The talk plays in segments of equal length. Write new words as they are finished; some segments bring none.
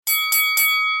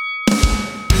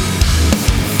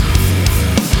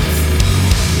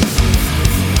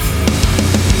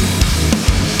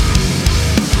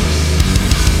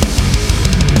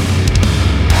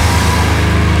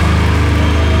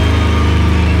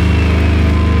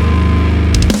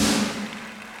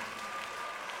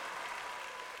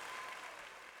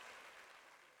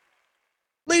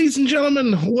and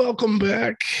gentlemen, welcome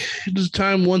back. It is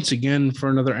time once again for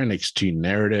another NXT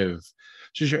narrative.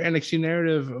 This is your NXT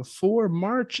narrative for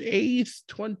March 8th,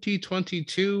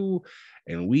 2022.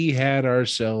 And we had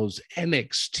ourselves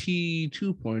NXT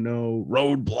 2.0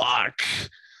 Roadblock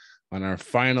on our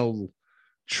final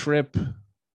trip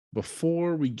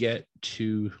before we get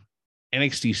to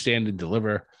NXT Stand and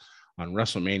Deliver on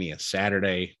WrestleMania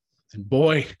Saturday. And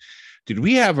boy, did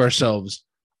we have ourselves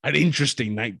an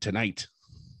interesting night tonight.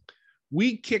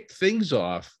 We kicked things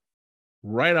off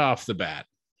right off the bat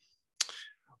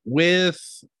with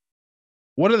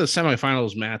one of the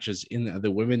semifinals matches in the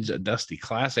Women's Dusty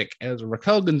Classic as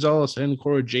Raquel Gonzalez and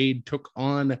Cora Jade took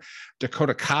on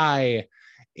Dakota Kai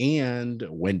and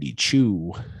Wendy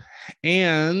Chu.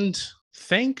 And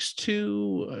thanks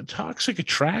to Toxic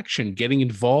Attraction getting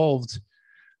involved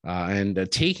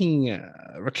and taking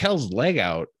Raquel's leg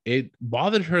out, it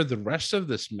bothered her the rest of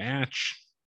this match.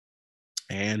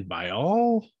 And by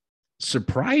all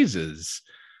surprises,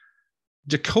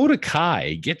 Dakota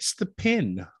Kai gets the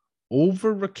pin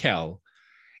over Raquel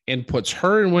and puts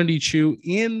her and Wendy Chu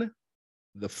in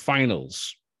the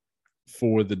finals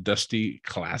for the Dusty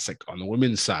Classic on the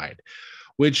women's side,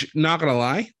 which, not going to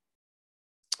lie,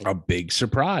 a big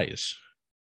surprise.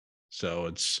 So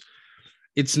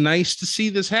it's nice to see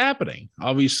this happening.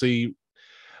 Obviously,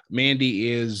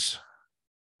 Mandy is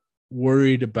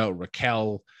worried about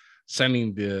Raquel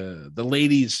sending the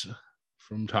ladies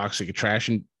from Toxic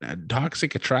Attraction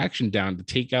down to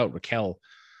take out Raquel.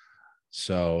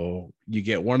 So you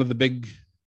get one of the big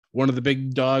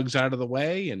dogs out of the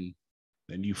way, and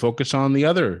then you focus on the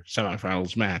other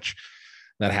semifinals match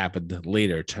that happened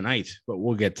later tonight. But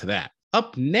we'll get to that.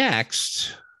 Up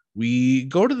next, we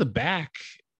go to the back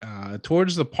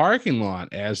towards the parking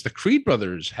lot as the Creed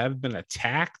brothers have been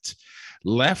attacked,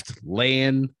 left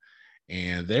laying,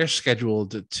 and they're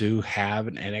scheduled to have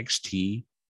an NXT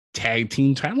tag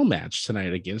team title match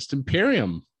tonight against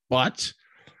Imperium. But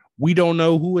we don't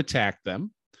know who attacked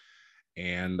them.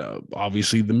 And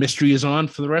obviously the mystery is on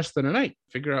for the rest of the night.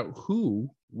 Figure out who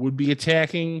would be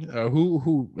attacking,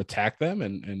 who attacked them,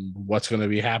 and what's going to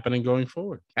be happening going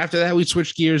forward. After that, we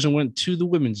switched gears and went to the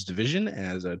women's division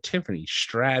as Tiffany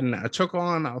Stratton took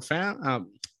on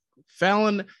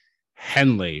Fallon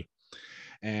Henley.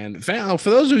 And for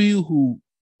those of you who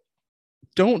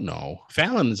don't know,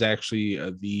 Fallon is actually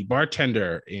the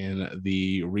bartender in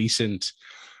the recent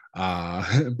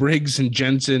Briggs and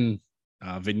Jensen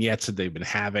vignettes that they've been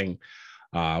having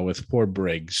with poor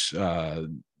Briggs.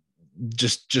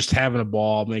 Just having a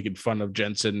ball, making fun of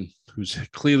Jensen, who's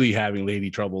clearly having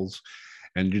lady troubles.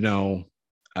 And,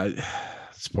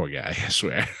 this poor guy, I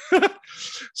swear.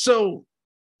 So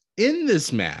in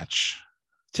this match,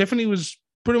 Tiffany was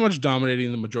pretty much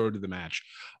dominating the majority of the match.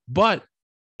 But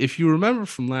if you remember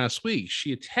from last week,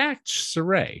 she attacked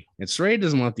Sarray, and Sarray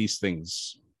doesn't let these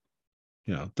things,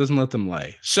 doesn't let them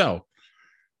lay. So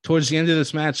towards the end of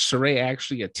this match, Sarray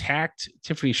actually attacked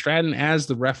Tiffany Stratton as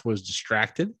the ref was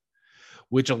distracted,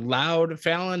 which allowed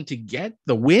Fallon to get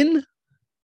the win.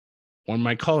 One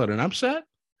might call it an upset.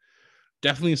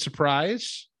 Definitely a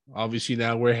surprise. Obviously,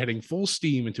 now we're heading full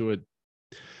steam into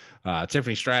a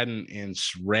Tiffany Stratton and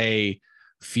Sarray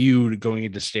feud going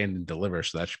into Stand and Deliver,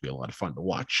 so that should be a lot of fun to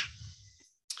watch.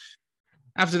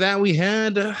 After that, we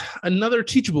had another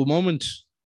teachable moment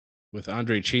with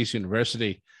Andre Chase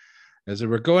University as they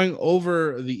were going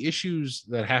over the issues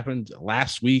that happened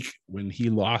last week when he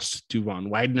lost to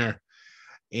Von Wagner,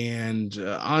 and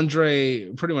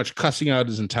Andre pretty much cussing out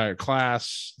his entire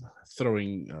class,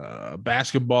 throwing a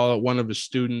basketball at one of his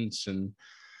students, and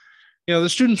the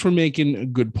students were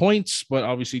making good points, but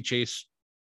obviously Chase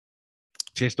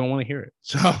don't want to hear it.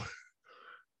 So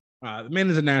the man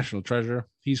is a national treasure.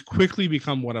 He's quickly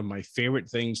become one of my favorite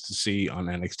things to see on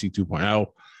NXT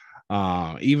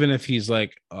 2.0. Even if he's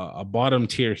like a bottom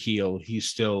tier heel, he's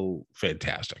still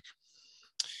fantastic.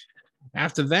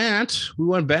 After that, we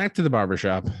went back to the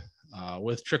barbershop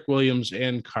with Trick Williams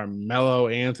and Carmelo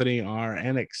Anthony, our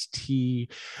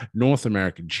NXT North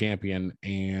American champion.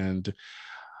 And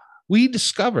we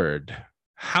discovered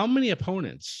how many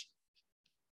opponents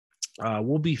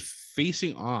will be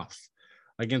facing off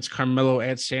against Carmelo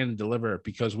at Stand and Deliver,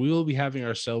 because we will be having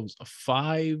ourselves a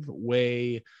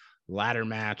 5-way ladder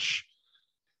match.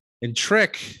 And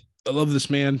Trick, I love this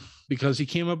man because he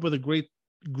came up with a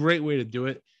great way to do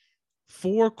it.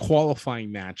 4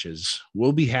 qualifying matches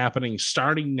will be happening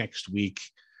starting next week.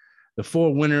 The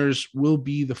 4 winners will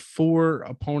be the 4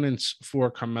 opponents for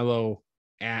Carmelo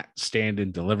at Stand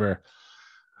and Deliver.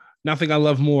 Nothing I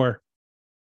love more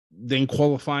than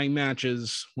qualifying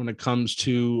matches when it comes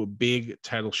to big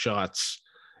title shots.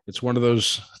 It's one of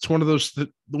those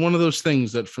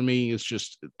things that for me is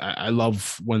just I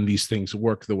love when these things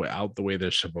work the way they're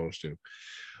supposed to.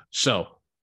 So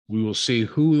we will see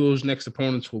who those next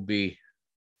opponents will be,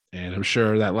 and I'm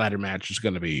sure that ladder match is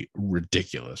going to be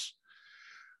ridiculous.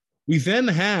 We then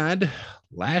had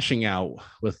Lashing Out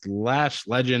with Lash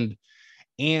Legend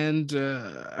and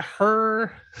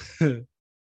her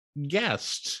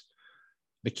guest,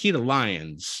 Nikita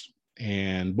Lyons.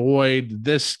 And boy, did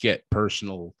this get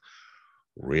personal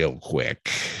real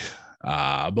quick.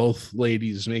 Both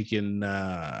ladies making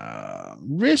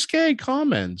risque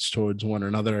comments towards one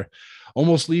another,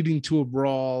 almost leading to a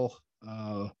brawl.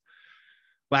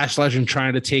 Lash Legend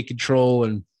trying to take control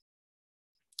and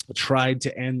tried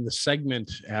to end the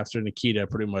segment after Nikita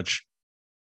pretty much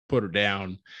put her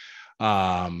down,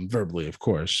 verbally, of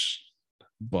course.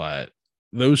 But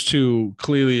those two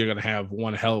clearly are going to have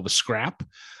one hell of a scrap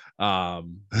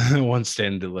once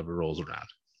Stand and Deliver rolls around.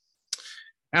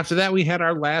 After that, we had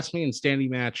our last man standing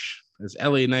match as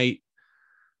LA Knight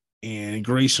and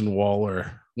Grayson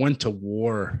Waller went to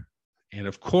war. And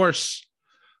of course,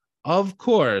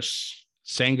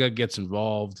 Sanga gets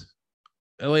involved.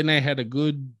 LA Knight had a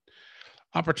good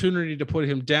opportunity to put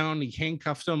him down. He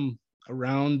handcuffed him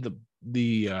around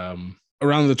the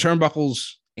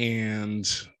turnbuckles, and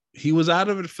he was out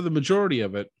of it for the majority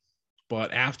of it.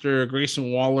 But after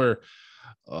Grayson Waller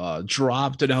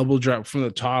dropped an elbow drop from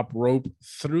the top rope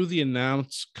through the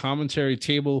announce commentary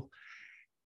table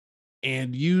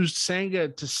and used Sanga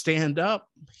to stand up,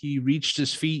 he reached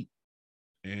his feet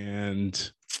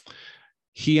and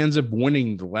he ends up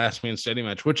winning the last man standing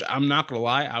match, which I'm not going to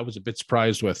lie, I was a bit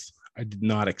surprised with. I did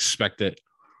not expect it.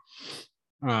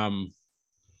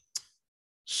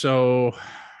 So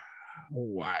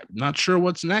I'm not sure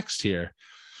what's next here.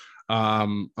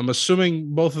 I'm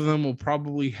assuming both of them will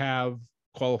probably have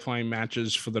qualifying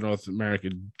matches for the North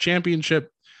American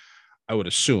Championship. I would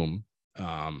assume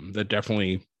they're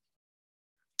definitely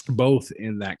both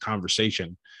in that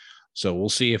conversation. So we'll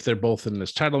see if they're both in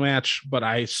this title match, but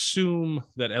I assume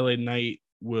that LA Knight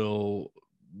will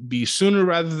be sooner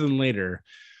rather than later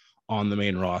on the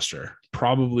main roster.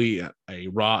 Probably a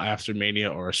Raw after Mania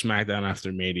or a SmackDown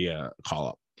after Mania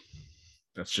call-up.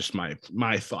 That's just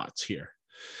my thoughts here.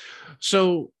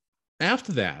 So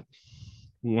after that,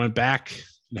 we went back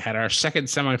and had our second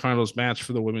semifinals match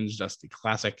for the Women's Dusty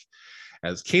Classic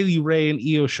as Kaylee Ray and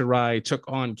Io Shirai took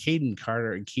on Kayden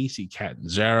Carter and Kacy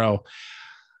Catanzaro.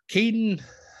 Kayden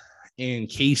and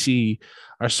Kacy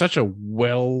are such a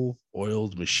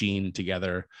well-oiled machine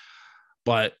together,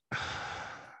 but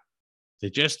they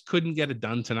just couldn't get it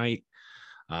done tonight.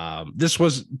 This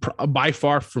was by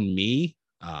far for me,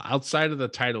 outside of the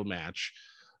title match,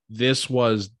 this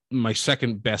was my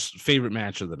second best favorite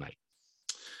match of the night.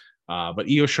 But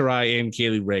Io Shirai and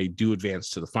Kaylee Ray do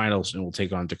advance to the finals and will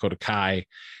take on Dakota Kai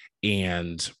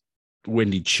and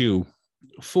Wendy Chu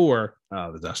for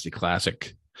the Dusty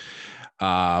Classic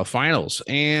finals.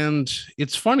 And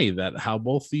it's funny that how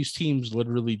both these teams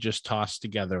literally just tossed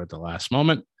together at the last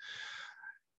moment,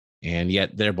 and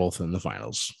yet they're both in the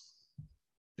finals.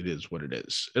 It is what it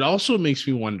is. It also makes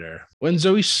me wonder when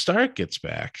Zoe Stark gets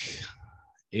back,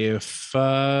 if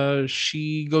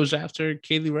she goes after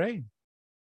Kaylee Ray.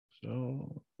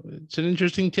 So it's an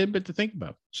interesting tidbit to think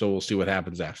about. So we'll see what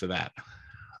happens after that.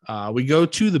 We go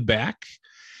to the back,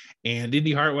 and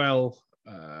Indy Hartwell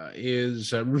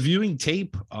is reviewing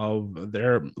tape of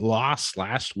their loss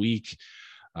last week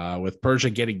with Persia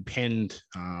getting pinned.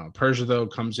 Persia, though,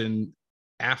 comes in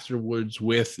afterwards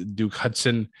with Duke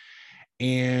Hudson,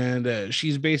 and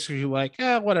she's basically like,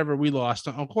 whatever, we lost.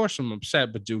 Of course I'm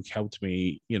upset, but Duke helped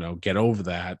me, get over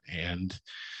that. And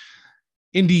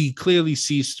Indy clearly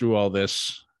sees through all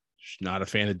this. She's not a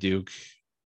fan of Duke,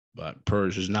 but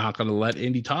Persia's not going to let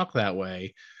Indy talk that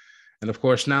way. And of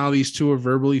course, now these two are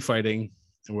verbally fighting,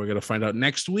 and we're going to find out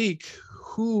next week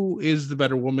who is the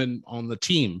better woman on the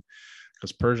team,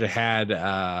 because Persia had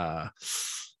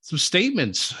some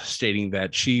statements stating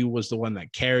that she was the one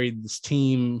that carried this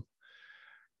team,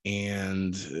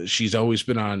 and she's always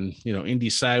been on,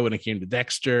 Indy's side when it came to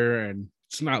Dexter, and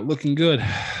it's not looking good.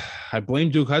 I blame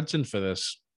Duke Hudson for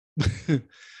this.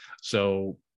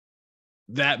 So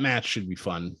that match should be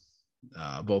fun.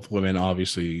 Both women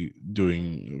obviously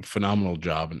doing a phenomenal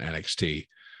job in NXT.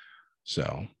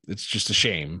 So it's just a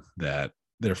shame that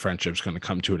their friendship's going to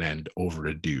come to an end over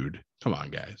a dude. Come on,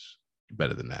 guys. You're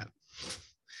better than that.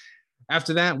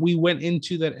 After that, we went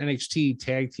into that NXT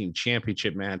Tag Team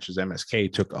Championship match as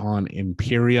MSK took on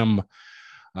Imperium.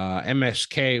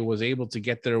 MSK was able to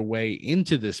get their way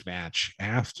into this match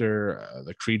after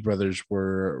the Creed brothers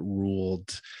were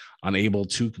ruled unable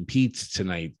to compete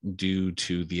tonight due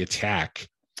to the attack.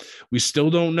 We still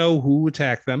don't know who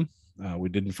attacked them. We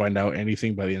didn't find out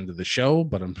anything by the end of the show,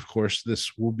 but of course,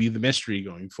 this will be the mystery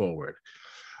going forward.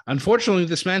 Unfortunately,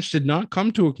 this match did not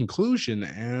come to a conclusion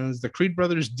as the Creed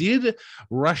brothers did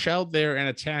rush out there and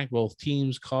attack both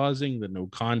teams, causing the no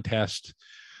contest.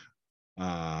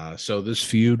 So this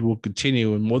feud will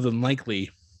continue, and more than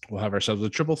likely, we'll have ourselves a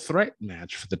triple threat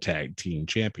match for the tag team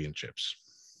championships.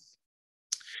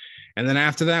 And then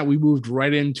after that, we moved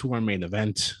right into our main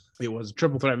event. It was a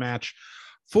triple threat match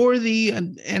for the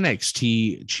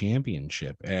NXT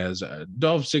championship as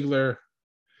Dolph Ziggler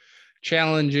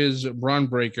challenges Bron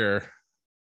Breakker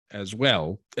as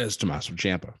well as Tommaso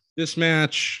Ciampa. This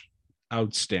match,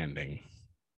 outstanding.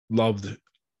 Loved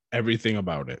everything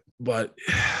about it. But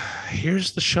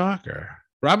here's the shocker.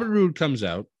 Robert Roode comes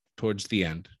out towards the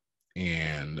end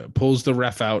and pulls the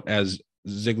ref out as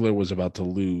Ziggler was about to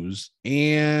lose,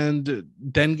 and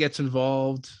then gets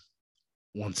involved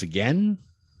once again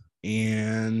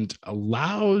and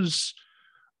allows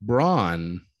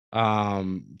Braun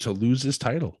to lose his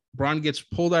title. Braun gets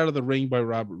pulled out of the ring by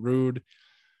Robert Roode.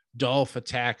 Dolph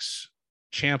attacks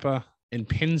Ciampa and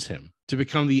pins him to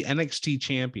become the NXT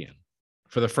champion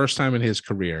for the first time in his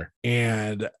career.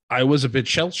 And I was a bit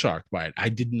shell-shocked by it. I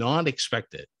did not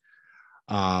expect it.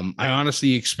 I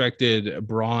honestly expected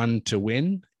Braun to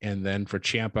win and then for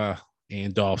Ciampa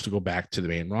and Dolph to go back to the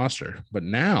main roster. But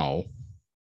now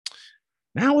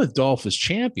with Dolph as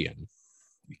champion,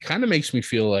 it kind of makes me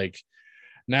feel like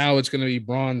now it's going to be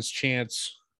Braun's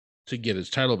chance to get his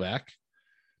title back,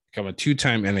 become a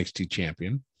two-time NXT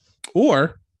champion,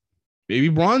 or maybe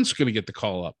Braun's going to get the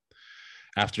call up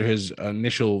after his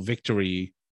initial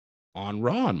victory on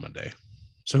Raw on Monday.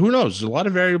 So who knows? There's a lot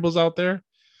of variables out there.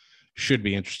 Should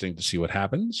be interesting to see what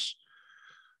happens.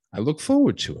 I look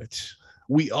forward to it.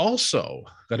 We also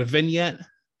got a vignette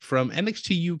from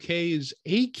NXT UK's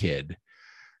A-Kid.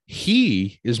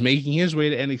 He is making his way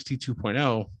to NXT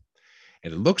 2.0,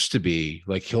 and it looks to be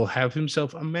like he'll have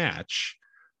himself a match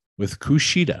with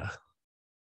Kushida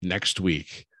next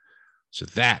week. So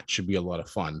that should be a lot of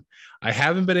fun. I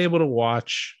haven't been able to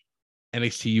watch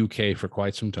NXT UK for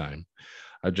quite some time.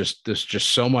 There's just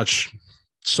so much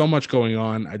going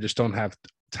on. I just don't have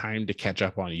time to catch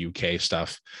up on UK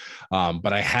stuff.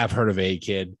 But I have heard of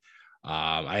A-Kid.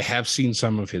 I have seen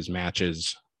some of his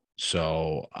matches.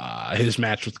 So his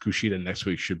match with Kushida next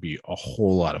week should be a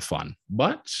whole lot of fun.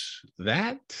 But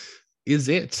that is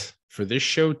it for this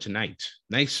show tonight.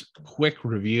 Nice quick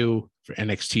review for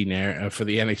NXT for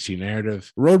the NXT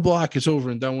narrative. Roadblock is over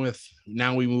and done with.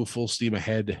 Now we move full steam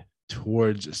ahead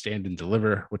towards Stand and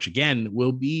Deliver, which again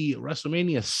will be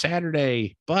WrestleMania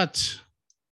Saturday. But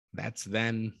that's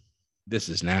then. This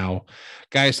is now.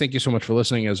 Guys, thank you so much for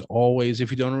listening. As always, if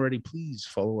you don't already, please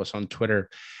follow us on Twitter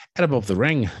at Above the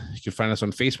Ring. You can find us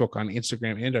on Facebook, on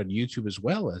Instagram, and on YouTube as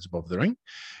well as Above the Ring.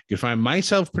 You can find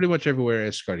myself pretty much everywhere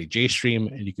as Scotty J Stream,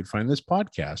 and you can find this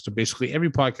podcast on basically every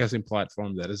podcasting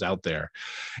platform that is out there.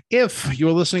 If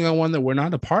you're listening on one that we're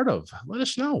not a part of, let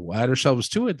us know. We'll add ourselves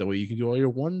to it. That way you can do all your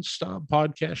one-stop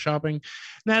podcast shopping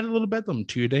and add a little bedlam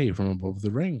to your day from Above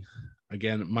the Ring.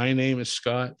 Again, my name is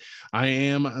Scott. I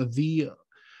am the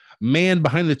man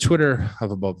behind the Twitter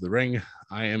of Above the Ring.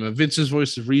 I am a Vince's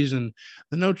voice of reason,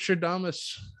 the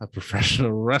Nostradamus of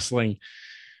professional wrestling.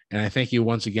 And I thank you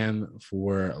once again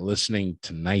for listening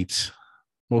tonight.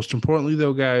 Most importantly,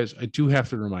 though, guys, I do have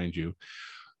to remind you,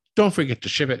 don't forget to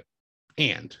ship it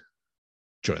and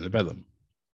join the bedlam.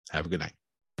 Have a good night.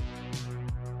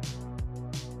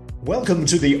 Welcome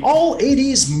to the All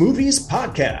 80s Movies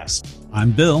Podcast.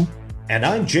 I'm Bill. And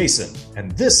I'm Jason,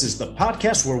 and this is the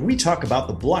podcast where we talk about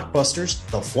the blockbusters,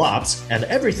 the flops, and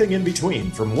everything in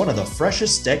between from one of the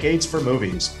freshest decades for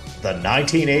movies, the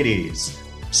 1980s.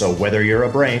 So whether you're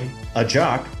a brain, a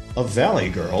jock, a valley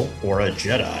girl, or a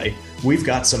Jedi, we've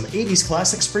got some 80s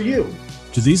classics for you.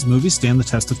 Do these movies stand the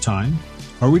test of time?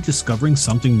 Are we discovering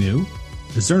something new?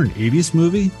 Is there an 80s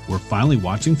movie we're finally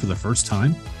watching for the first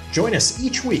time? Join us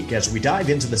each week as we dive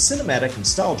into the cinematic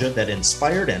nostalgia that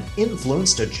inspired and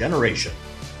influenced a generation.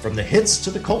 From the hits to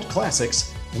the cult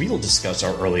classics, we'll discuss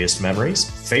our earliest memories,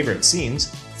 favorite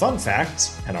scenes, fun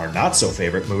facts, and our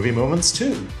not-so-favorite movie moments,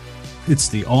 too. It's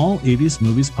the All 80s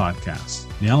Movies Podcast,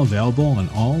 now available on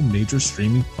all major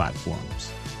streaming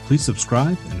platforms. Please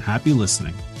subscribe and happy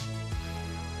listening.